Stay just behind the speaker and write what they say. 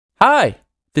Hi,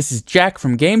 this is Jack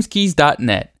from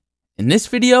GamesKeys.net. In this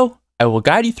video, I will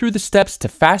guide you through the steps to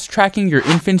fast-tracking your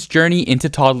infant's journey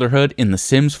into toddlerhood in The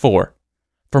Sims 4.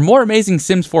 For more amazing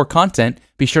Sims 4 content,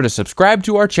 be sure to subscribe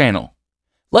to our channel.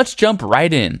 Let's jump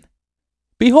right in.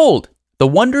 Behold, the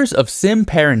wonders of Sim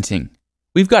parenting.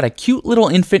 We've got a cute little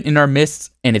infant in our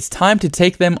midst, and it's time to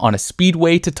take them on a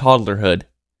speedway to toddlerhood.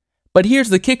 But here's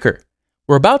the kicker.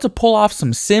 We're about to pull off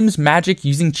some Sims magic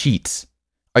using cheats.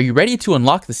 Are you ready to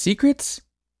unlock the secrets?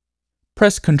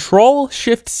 Press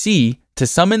Ctrl-Shift-C to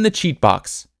summon the cheat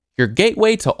box, your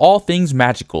gateway to all things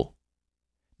magical.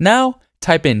 Now,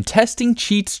 type in testing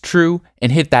cheats true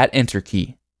and hit that enter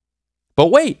key. But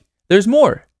wait, there's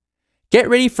more. Get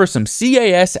ready for some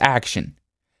CAS action.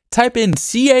 Type in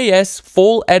CAS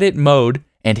full edit mode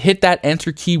and hit that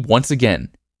enter key once again.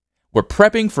 We're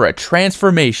prepping for a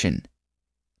transformation.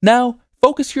 Now,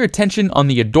 focus your attention on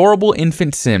the adorable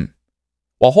infant Sim.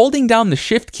 While holding down the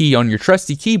Shift key on your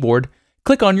trusty keyboard,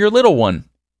 click on your little one.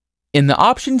 In the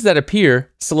options that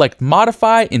appear, select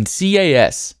Modify in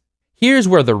CAS. Here's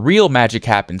where the real magic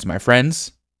happens, my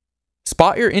friends.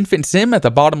 Spot your infant Sim at the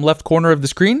bottom left corner of the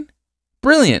screen?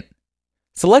 Brilliant!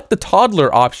 Select the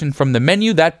Toddler option from the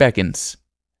menu that beckons.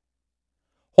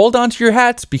 Hold on to your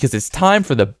hats because it's time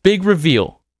for the big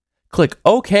reveal. Click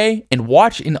OK and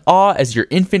watch in awe as your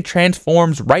infant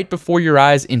transforms right before your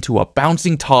eyes into a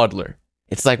bouncing toddler.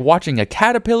 It's like watching a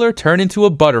caterpillar turn into a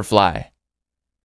butterfly.